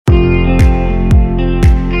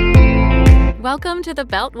Welcome to the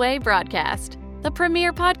Beltway Broadcast, the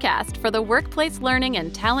premier podcast for the workplace learning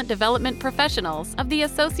and talent development professionals of the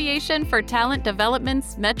Association for Talent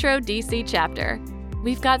Development's Metro DC chapter.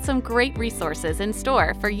 We've got some great resources in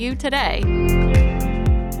store for you today.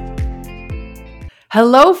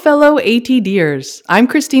 Hello, fellow ATDers. I'm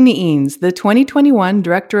Christina Eanes, the 2021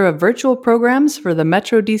 Director of Virtual Programs for the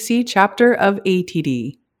Metro DC chapter of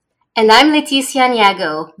ATD. And I'm Leticia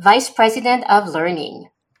Niago, Vice President of Learning.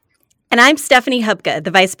 And I'm Stephanie Hupka,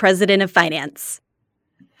 the Vice President of Finance.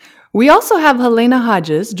 We also have Helena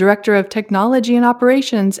Hodges, Director of Technology and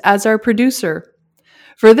Operations, as our producer.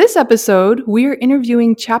 For this episode, we are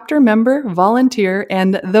interviewing chapter member, volunteer,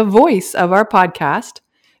 and the voice of our podcast,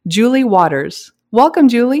 Julie Waters. Welcome,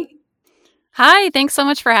 Julie. Hi, thanks so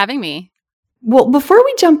much for having me. Well, before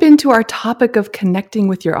we jump into our topic of connecting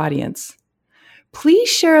with your audience, please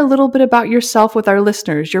share a little bit about yourself with our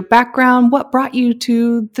listeners, your background, what brought you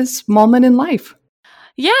to this moment in life.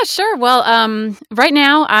 Yeah, sure. Well, right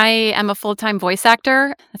now I am a full-time voice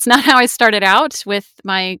actor. That's not how I started out with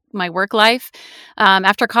my work life.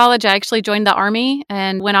 After college, I actually joined the Army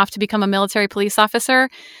and went off to become a military police officer.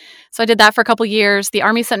 So I did that for a couple years. The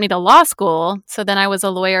Army sent me to law school. So then I was a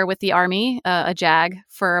lawyer with the Army, a JAG,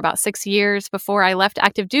 for about 6 years before I left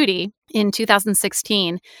active duty in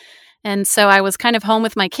 2016. And so I was kind of home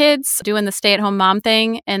with my kids doing the stay-at-home mom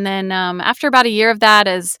thing. And then after about a year of that,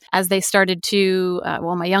 as they started to,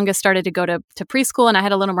 my youngest started to go to preschool and I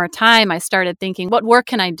had a little more time, I started thinking, what work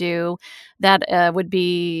can I do that would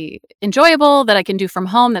be enjoyable, that I can do from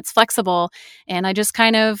home, that's flexible? And I just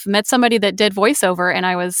kind of met somebody that did voiceover and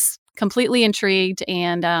I was completely intrigued.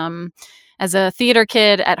 And as a theater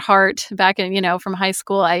kid at heart, back in, from high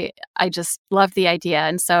school, I just loved the idea.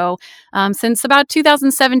 And so since about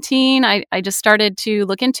 2017, I just started to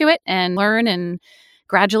look into it and learn and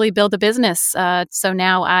gradually build a business. So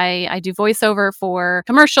now I do voiceover for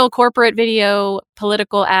commercial, corporate video,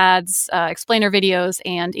 political ads, explainer videos,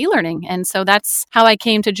 and e-learning. And so that's how I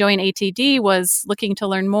came to join ATD, was looking to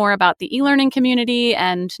learn more about the e-learning community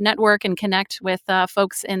and network and connect with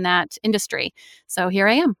folks in that industry. So here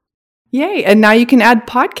I am. Yay. And now you can add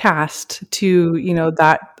podcast to,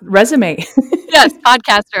 that resume. Yes,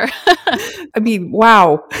 podcaster. I mean,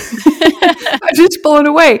 wow. I'm just blown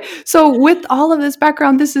away. So with all of this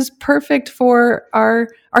background, this is perfect for our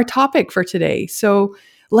topic for today. So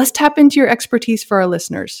let's tap into your expertise for our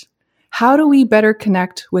listeners. How do we better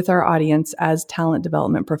connect with our audience as talent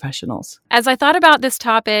development professionals? As I thought about this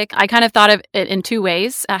topic, I kind of thought of it in two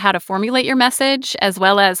ways, how to formulate your message as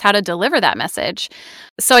well as how to deliver that message.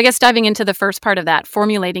 So I guess diving into the first part of that,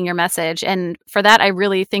 formulating your message. And for that, I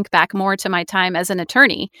really think back more to my time as an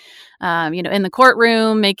attorney, in the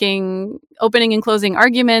courtroom, making opening and closing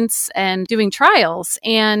arguments and doing trials.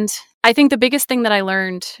 And I think the biggest thing that I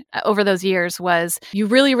learned over those years was you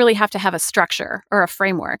really, really have to have a structure or a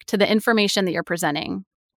framework to the information that you're presenting.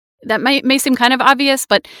 That may seem kind of obvious,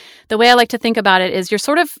 but the way I like to think about it is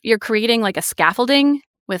you're creating like a scaffolding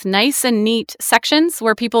with nice and neat sections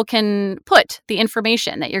where people can put the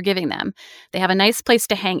information that you're giving them. They have a nice place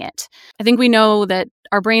to hang it. I think we know that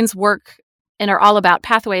our brains work and are all about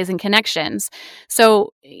pathways and connections.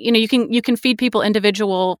 So, you can feed people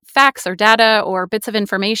individual facts or data or bits of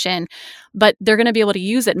information, but they're going to be able to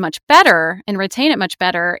use it much better and retain it much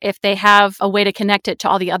better if they have a way to connect it to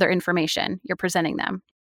all the other information you're presenting them.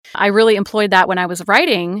 I really employed that when I was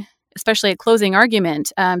writing, especially a closing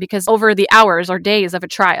argument, because over the hours or days of a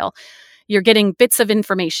trial, you're getting bits of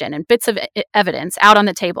information and bits of evidence out on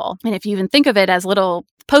the table. And if you even think of it as little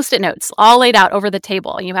Post-it notes all laid out over the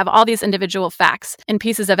table, and you have all these individual facts and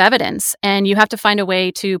pieces of evidence, and you have to find a way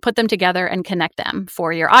to put them together and connect them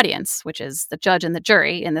for your audience, which is the judge and the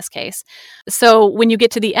jury in this case. So when you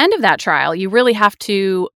get to the end of that trial, you really have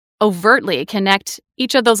to overtly connect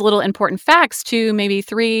each of those little important facts to maybe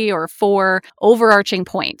 3 or 4 overarching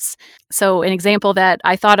points. So an example that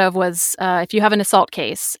I thought of was if you have an assault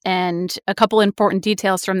case, and a couple important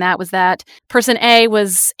details from that was that person A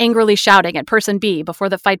was angrily shouting at person B before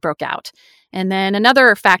the fight broke out. And then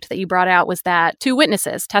another fact that you brought out was that 2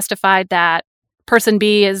 witnesses testified that person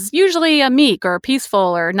B is usually a meek or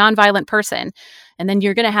peaceful or nonviolent person. And then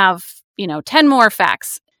you're going to have, 10 more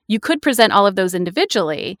facts. You could present all of those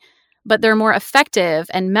individually, but they're more effective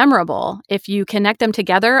and memorable if you connect them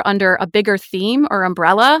together under a bigger theme or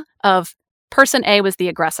umbrella of person A was the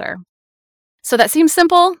aggressor. So that seems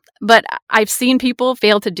simple, but I've seen people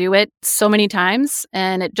fail to do it so many times,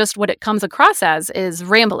 and what it comes across as is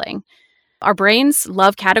rambling. Our brains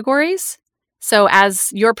love categories. So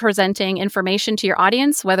as you're presenting information to your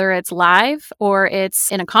audience, whether it's live or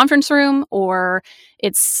it's in a conference room or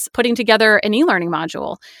it's putting together an e-learning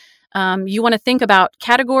module, You want to think about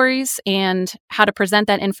categories and how to present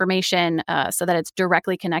that information so that it's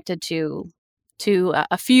directly connected to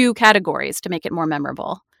a few categories to make it more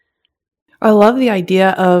memorable. I love the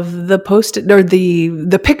idea of the post-it or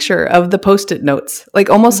the picture of the post-it notes, like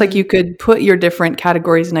almost like you could put your different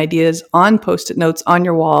categories and ideas on post-it notes on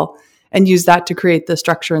your wall and use that to create the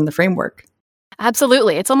structure and the framework.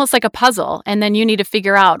 Absolutely. It's almost like a puzzle. And then you need to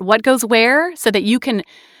figure out what goes where so that you can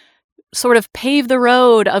sort of pave the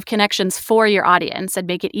road of connections for your audience and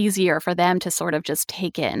make it easier for them to sort of just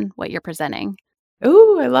take in what you're presenting.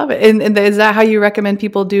 Oh, I love it. And is that how you recommend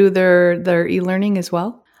people do their e-learning as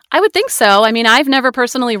well? I would think so. I mean, I've never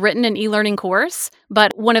personally written an e-learning course,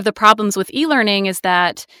 but one of the problems with e-learning is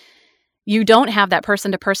that you don't have that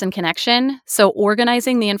person-to-person connection. So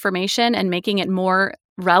organizing the information and making it more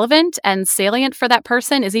relevant and salient for that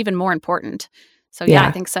person is even more important. So yeah,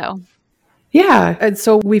 I think so. Yeah. And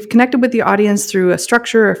so we've connected with the audience through a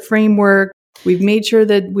structure, a framework. We've made sure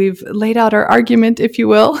that we've laid out our argument, if you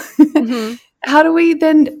will. Mm-hmm. How do we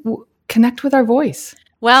then connect with our voice?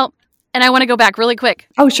 Well, and I want to go back really quick.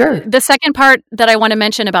 Oh, sure. The second part that I want to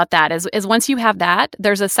mention about that is once you have that,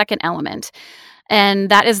 there's a second element. And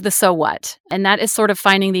that is the so what. And that is sort of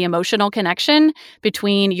finding the emotional connection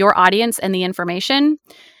between your audience and the information.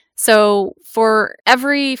 So for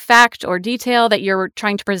every fact or detail that you're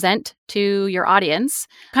trying to present to your audience,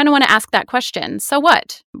 you kind of want to ask that question. So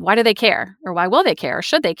what? Why do they care? Or why will they care? Or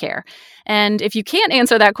should they care? And if you can't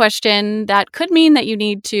answer that question, that could mean that you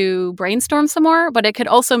need to brainstorm some more, but it could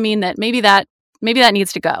also mean that maybe that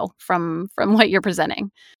needs to go from what you're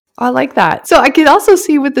presenting. I like that. So I could also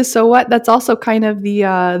see with the so what, that's also kind of the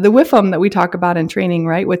WIFM that we talk about in training,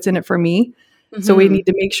 right? What's in it for me? Mm-hmm. So we need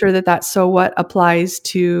to make sure that so what applies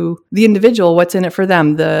to the individual, what's in it for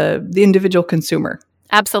them, the individual consumer.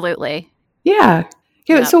 Absolutely. Yeah.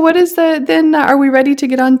 Yep. So what is are we ready to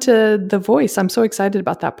get on to the voice? I'm so excited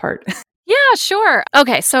about that part. Yeah, sure.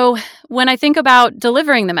 Okay, so when I think about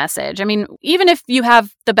delivering the message, I mean, even if you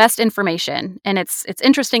have the best information and it's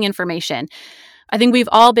interesting information, I think we've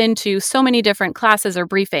all been to so many different classes or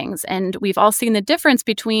briefings, and we've all seen the difference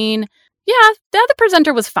between, the other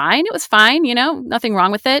presenter was fine. It was fine, nothing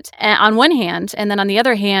wrong with it on one hand. And then on the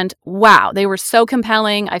other hand, wow, they were so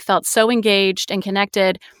compelling. I felt so engaged and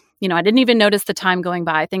connected. I didn't even notice the time going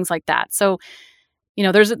by, things like that. So,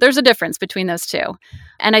 there's a difference between those two.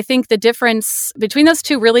 And I think the difference between those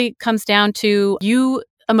two really comes down to you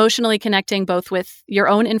emotionally connecting both with your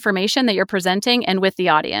own information that you're presenting and with the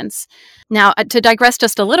audience. Now, to digress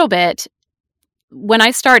just a little bit, when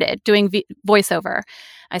I started doing voiceover,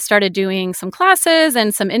 I started doing some classes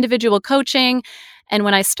and some individual coaching. And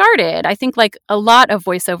when I started, I think like a lot of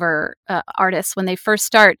voiceover artists, when they first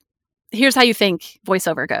start, here's how you think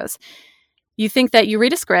voiceover goes. You think that you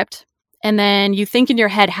read a script, and then you think in your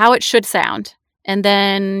head how it should sound. And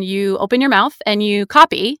then you open your mouth and you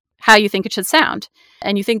copy how you think it should sound.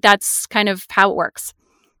 And you think that's kind of how it works.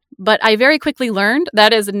 But I very quickly learned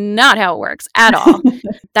that is not how it works at all.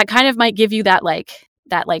 That kind of might give you that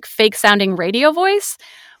fake sounding radio voice,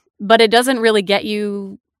 but it doesn't really get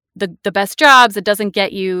you the best jobs. It doesn't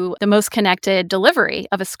get you the most connected delivery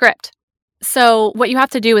of a script. So what you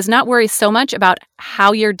have to do is not worry so much about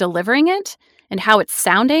how you're delivering it and how it's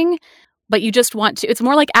sounding, but you just want to, it's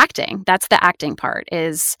more like acting. That's the acting part,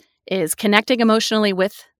 is connecting emotionally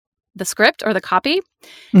with the script or the copy,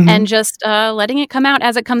 and just letting it come out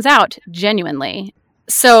as it comes out genuinely.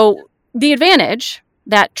 So the advantage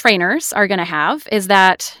that trainers are going to have is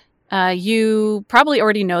that you probably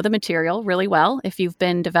already know the material really well. If you've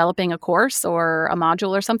been developing a course or a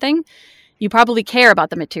module or something, you probably care about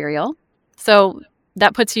the material. So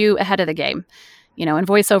that puts you ahead of the game. In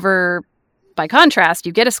voiceover, by contrast,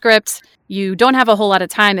 you get a script, you don't have a whole lot of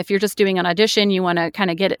time. If you're just doing an audition, you want to kind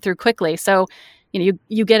of get it through quickly. So,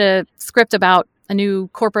 you get a script about a new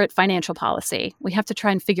corporate financial policy. We have to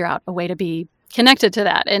try and figure out a way to be connected to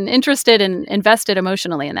that and interested and invested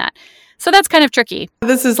emotionally in that. So that's kind of tricky.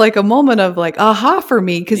 This is like a moment of like, aha for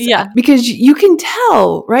me. Because you can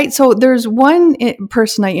tell, right? So there's one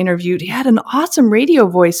person I interviewed, he had an awesome radio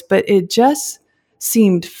voice, but it just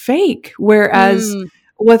seemed fake. Whereas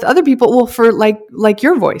with other people, well, for like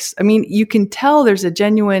your voice, I mean, you can tell there's a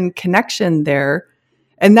genuine connection there.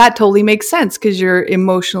 And that totally makes sense because you're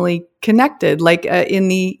emotionally connected, like in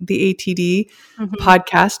the ATD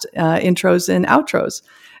podcast intros and outros.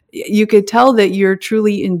 You could tell that you're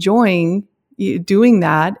truly enjoying doing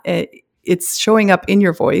that. It's showing up in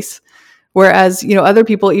your voice. Whereas, other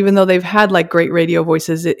people, even though they've had like great radio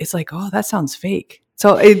voices, it's like, oh, that sounds fake.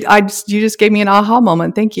 So you just gave me an aha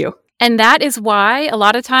moment. Thank you. And that is why a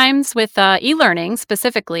lot of times with e-learning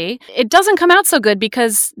specifically, it doesn't come out so good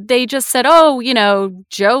because they just said, oh,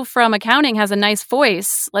 Joe from accounting has a nice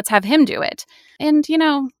voice. Let's have him do it. And,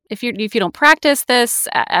 if you don't practice this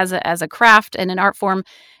as a craft and an art form,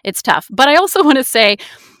 it's tough. But I also want to say,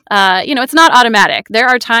 it's not automatic. There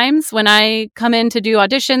are times when I come in to do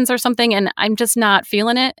auditions or something and I'm just not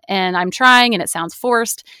feeling it and I'm trying and it sounds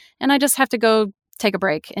forced and I just have to go take a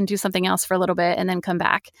break and do something else for a little bit and then come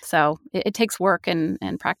back. So it takes work and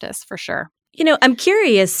practice for sure. I'm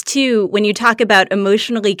curious too, when you talk about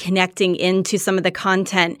emotionally connecting into some of the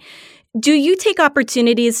content, do you take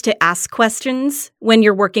opportunities to ask questions when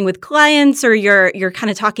you're working with clients or you're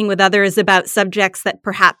kind of talking with others about subjects that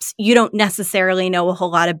perhaps you don't necessarily know a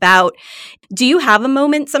whole lot about? Do you have a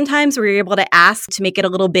moment sometimes where you're able to ask to make it a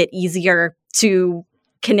little bit easier to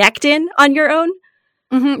connect in on your own?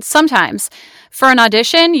 Mm-hmm. Sometimes. For an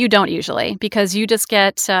audition, you don't usually because you just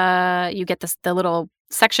get the little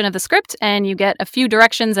section of the script and you get a few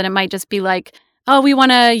directions and it might just be like, oh, we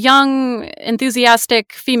want a young,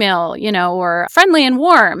 enthusiastic female, or friendly and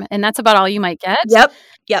warm. And that's about all you might get. Yep.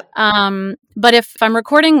 But if I'm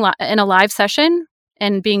recording in a live session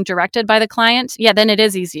and being directed by the client, then it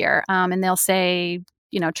is easier. And they'll say,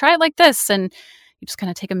 try it like this. And you just kind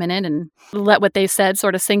of take a minute and let what they said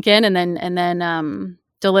sort of sink in and then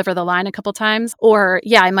deliver the line a couple times. Or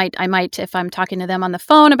I might, if I'm talking to them on the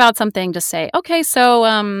phone about something, just say, okay, so,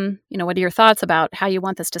 what are your thoughts about how you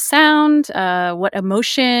want this to sound? What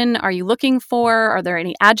emotion are you looking for? Are there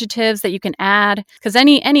any adjectives that you can add? Because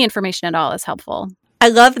any information at all is helpful. I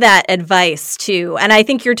love that advice too. And I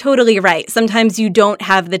think you're totally right. Sometimes you don't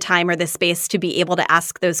have the time or the space to be able to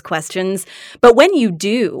ask those questions. But when you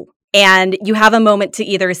do, and you have a moment to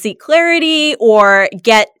either seek clarity or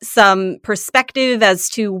get some perspective as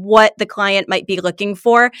to what the client might be looking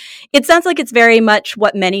for, it sounds like it's very much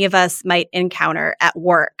what many of us might encounter at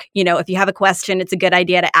work. If you have a question, it's a good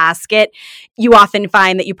idea to ask it. You often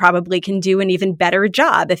find that you probably can do an even better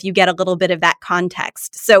job if you get a little bit of that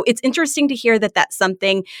context. So it's interesting to hear that that's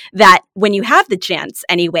something that when you have the chance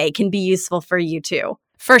anyway, can be useful for you too.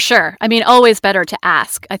 For sure. I mean, always better to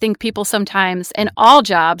ask. I think people sometimes in all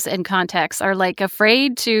jobs and contexts are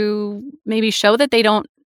afraid to maybe show that they don't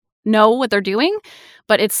know what they're doing,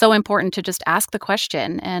 but it's so important to just ask the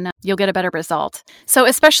question and you'll get a better result. So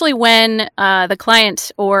especially when the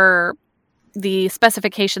client or the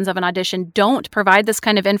specifications of an audition don't provide this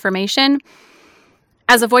kind of information,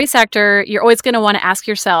 as a voice actor, you're always going to want to ask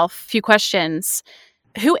yourself a few questions.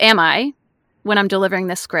 Who am I when I'm delivering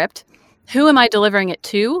this script? Who am I delivering it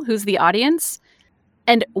to? Who's the audience?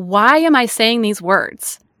 And why am I saying these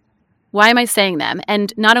words? Why am I saying them?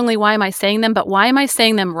 And not only why am I saying them, but why am I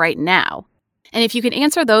saying them right now? And if you can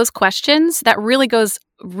answer those questions, that really goes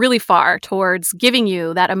really far towards giving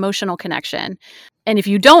you that emotional connection. And if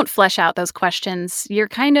you don't flesh out those questions, you're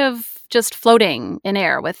kind of just floating in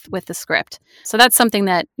air with the script. So that's something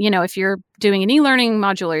that, if you're doing an e-learning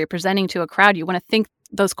module or you're presenting to a crowd, you want to think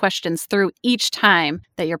those questions through each time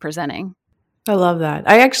that you're presenting. I love that.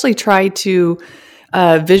 I actually try to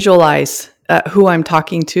visualize who I'm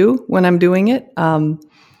talking to when I'm doing it.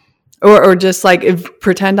 Or just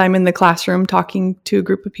pretend I'm in the classroom talking to a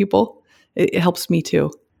group of people. It helps me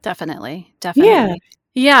too. Definitely.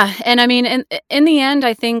 Yeah. And I mean, in the end,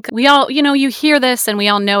 I think we all, you hear this and we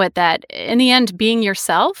all know it, that in the end, being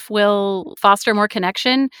yourself will foster more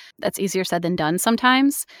connection. That's easier said than done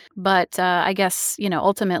sometimes. But I guess,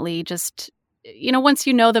 ultimately just, once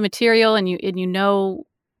you know the material and you know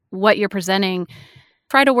what you're presenting,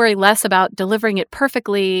 try to worry less about delivering it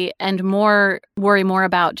perfectly and worry more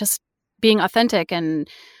about just being authentic and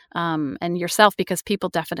yourself, because people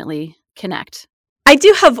definitely connect. I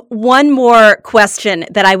do have one more question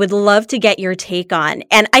that I would love to get your take on.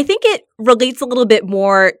 And I think it relates a little bit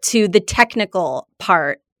more to the technical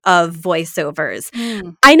part of voiceovers.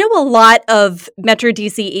 I know a lot of Metro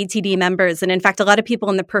DC ATD members, and in fact, a lot of people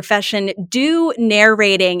in the profession do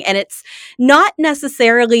narrating, and it's not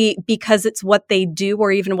necessarily because it's what they do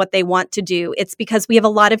or even what they want to do. It's because we have a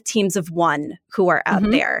lot of teams of one who are out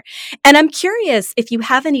there. And I'm curious if you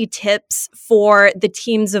have any tips for the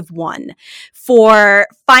teams of one, for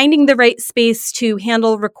finding the right space to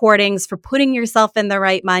handle recordings, for putting yourself in the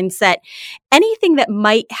right mindset, anything that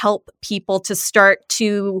might help people to start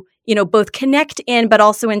to, both connect in, but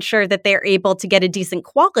also ensure that they're able to get a decent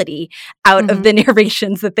quality out of the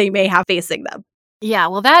narrations that they may have facing them. Yeah,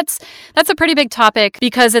 well, that's a pretty big topic,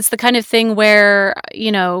 because it's the kind of thing where,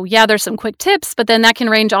 there's some quick tips, but then that can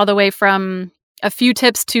range all the way from a few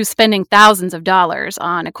tips to spending thousands of dollars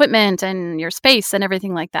on equipment and your space and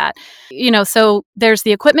everything like that. So there's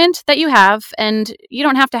the equipment that you have, and you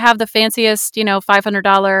don't have to have the fanciest,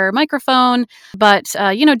 $500 microphone, but,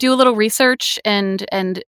 do a little research. And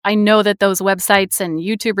I know that those websites and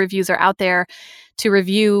YouTube reviews are out there to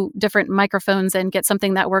review different microphones and get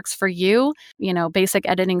something that works for you, basic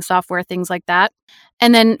editing software, things like that.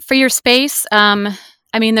 And then for your space, there's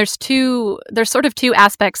sort of two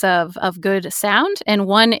aspects of good sound. And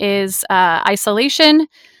one is isolation,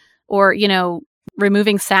 or,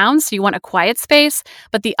 removing sounds. So you want a quiet space.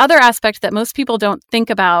 But the other aspect that most people don't think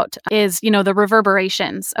about is, the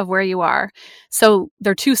reverberations of where you are. So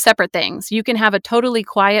they're two separate things. You can have a totally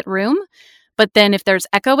quiet room, but then if there's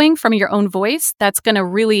echoing from your own voice, that's going to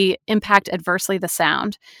really impact adversely the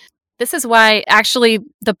sound. This is why actually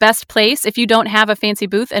the best place, if you don't have a fancy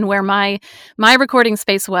booth, and where my recording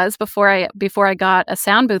space was before I got a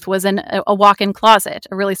sound booth, was in a walk-in closet,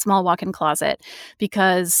 a really small walk-in closet,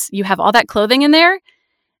 because you have all that clothing in there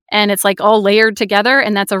and it's like all layered together,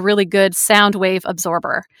 and that's a really good sound wave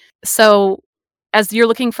absorber. So as you're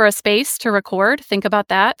looking for a space to record, think about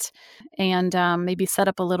that, and maybe set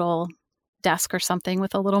up a little desk or something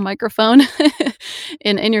with a little microphone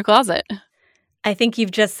in your closet. I think you've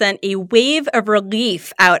just sent a wave of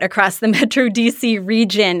relief out across the Metro DC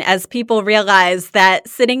region as people realize that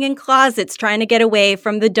sitting in closets trying to get away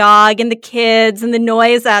from the dog and the kids and the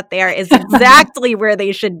noise out there is exactly where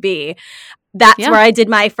they should be. That's where I did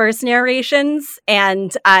my first narrations,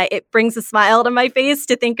 and it brings a smile to my face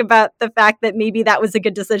to think about the fact that maybe that was a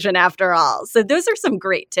good decision after all. So those are some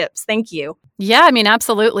great tips. Thank you. Yeah,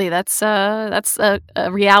 absolutely. That's a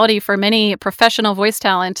reality for many professional voice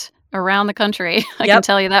talent around the country. I can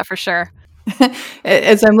tell you that for sure.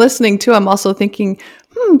 As I'm listening too, I'm also thinking,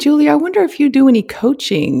 Julie, I wonder if you do any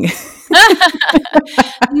coaching.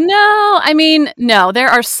 No, there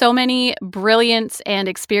are so many brilliant and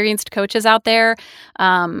experienced coaches out there,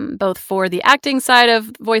 both for the acting side of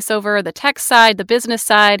voiceover, the tech side, the business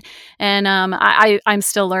side. And I'm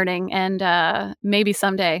still learning, and maybe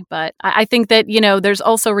someday. But I think that, there's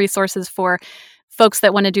also resources for folks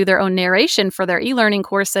that want to do their own narration for their e-learning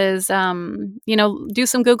courses. Do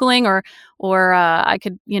some Googling, or I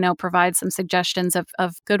could, provide some suggestions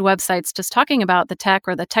of good websites just talking about the tech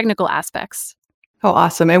or the technical aspects. Oh,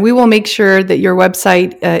 awesome. And we will make sure that your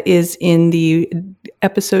website is in the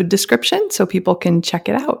episode description so people can check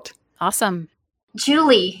it out. Awesome.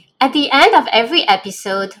 Julie, at the end of every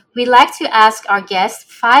episode, we like to ask our guests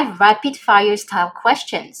 5 rapid-fire style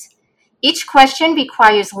questions. Each question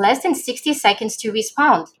requires less than 60 seconds to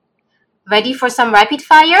respond. Ready for some rapid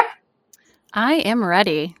fire? I am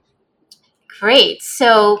ready. Great.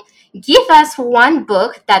 So, give us one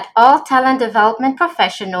book that all talent development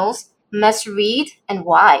professionals must read, and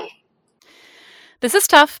why. This is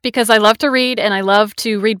tough because I love to read, and I love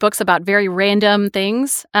to read books about very random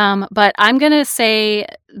things. But I'm going to say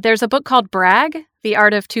there's a book called Brag, The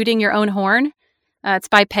Art of Tooting Your Own Horn. It's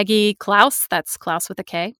by Peggy Klaus. That's Klaus with a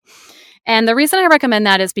K. And the reason I recommend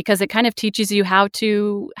that is because it kind of teaches you how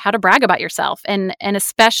to brag about yourself. And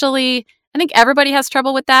especially, I think everybody has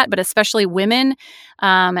trouble with that, but especially women.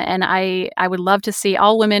 And I would love to see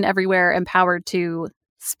all women everywhere empowered to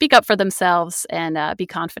speak up for themselves and be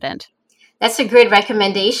confident. That's a great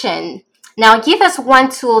recommendation. Now, give us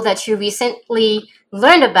one tool that you recently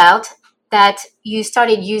learned about that you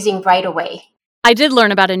started using right away. I did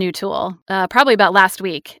learn about a new tool, probably about last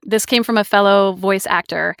week. This came from a fellow voice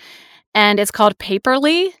actor, and it's called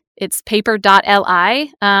Paper.ly. It's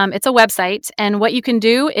paper.li. It's a website, and what you can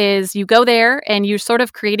do is you go there and you're sort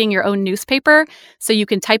of creating your own newspaper. So you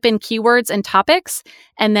can type in keywords and topics,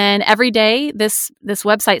 and then every day this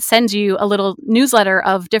website sends you a little newsletter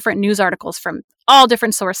of different news articles from all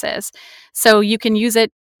different sources. So you can use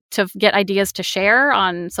it to get ideas to share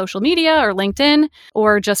on social media or LinkedIn,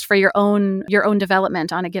 or just for your own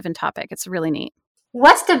development on a given topic. It's really neat.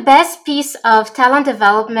 What's the best piece of talent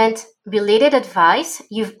development related advice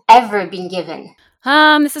you've ever been given?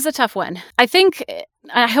 This is a tough one.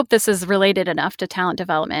 I hope this is related enough to talent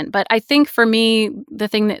development, but I think for me, the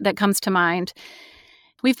thing that comes to mind,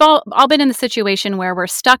 we've all been in the situation where we're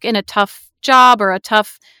stuck in a tough job or a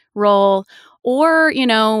tough role, or,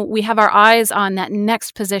 we have our eyes on that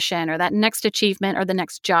next position or that next achievement or the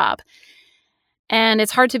next job. And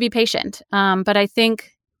it's hard to be patient. But I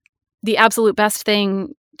think the absolute best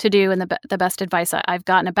thing to do, and the best advice I've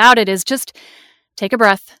gotten about it, is just take a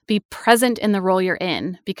breath, be present in the role you're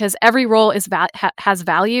in, because every role has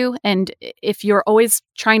value. And if you're always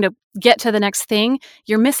trying to get to the next thing,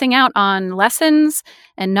 you're missing out on lessons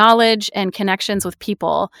and knowledge and connections with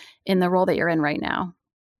people in the role that you're in right now.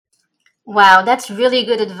 Wow, that's really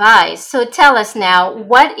good advice. So tell us now,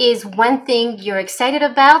 what is one thing you're excited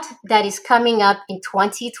about that is coming up in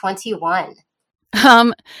 2021?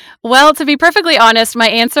 Well, to be perfectly honest, my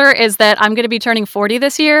answer is that I'm going to be turning 40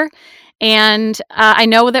 this year. And I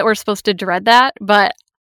know that we're supposed to dread that, but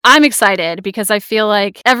I'm excited because I feel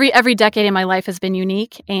like every decade in my life has been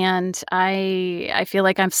unique, and I feel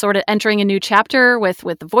like I'm sort of entering a new chapter with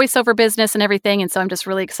the voiceover business and everything, and so I'm just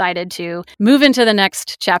really excited to move into the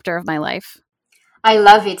next chapter of my life. I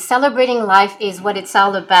love it. Celebrating life is what it's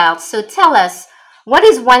all about. So tell us, what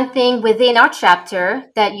is one thing within our chapter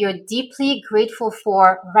that you're deeply grateful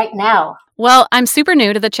for right now? Well, I'm super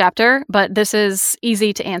new to the chapter, but this is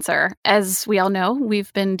easy to answer. As we all know,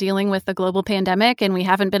 we've been dealing with the global pandemic and we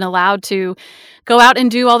haven't been allowed to go out and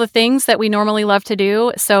do all the things that we normally love to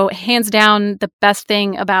do. So hands down, the best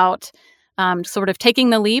thing about sort of taking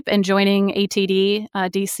the leap and joining ATD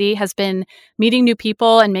DC has been meeting new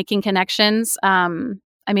people and making connections. I'm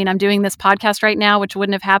doing this podcast right now, which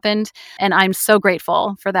wouldn't have happened, and I'm so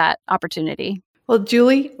grateful for that opportunity. Well,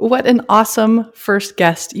 Julie, what an awesome first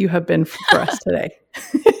guest you have been for us today.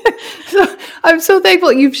 So I'm so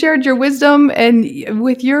thankful you've shared your wisdom and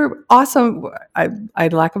with your awesome, I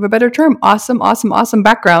lack of a better term, awesome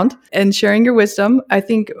background and sharing your wisdom. I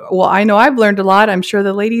know I've learned a lot. I'm sure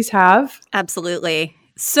the ladies have. Absolutely.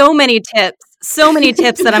 So many tips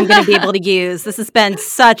that I'm going to be able to use. This has been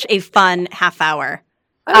such a fun half hour.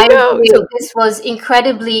 I agree. This was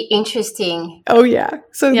incredibly interesting. Oh, yeah.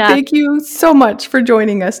 So Thank you so much for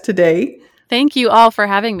joining us today. Thank you all for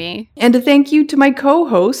having me. And a thank you to my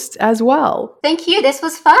co-hosts as well. Thank you. This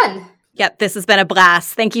was fun. Yep, this has been a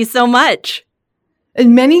blast. Thank you so much.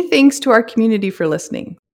 And many thanks to our community for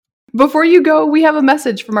listening. Before you go, we have a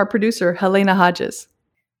message from our producer, Helena Hodges.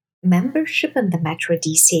 Membership in the Metro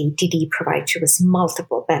DC ATD provides you with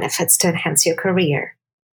multiple benefits to enhance your career.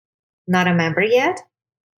 Not a member yet?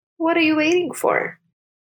 What are you waiting for?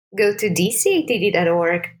 Go to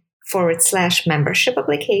dcatd.org/membership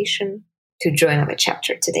application to join our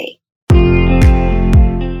chapter today.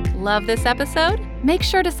 Love this episode? Make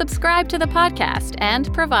sure to subscribe to the podcast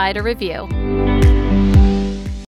and provide a review.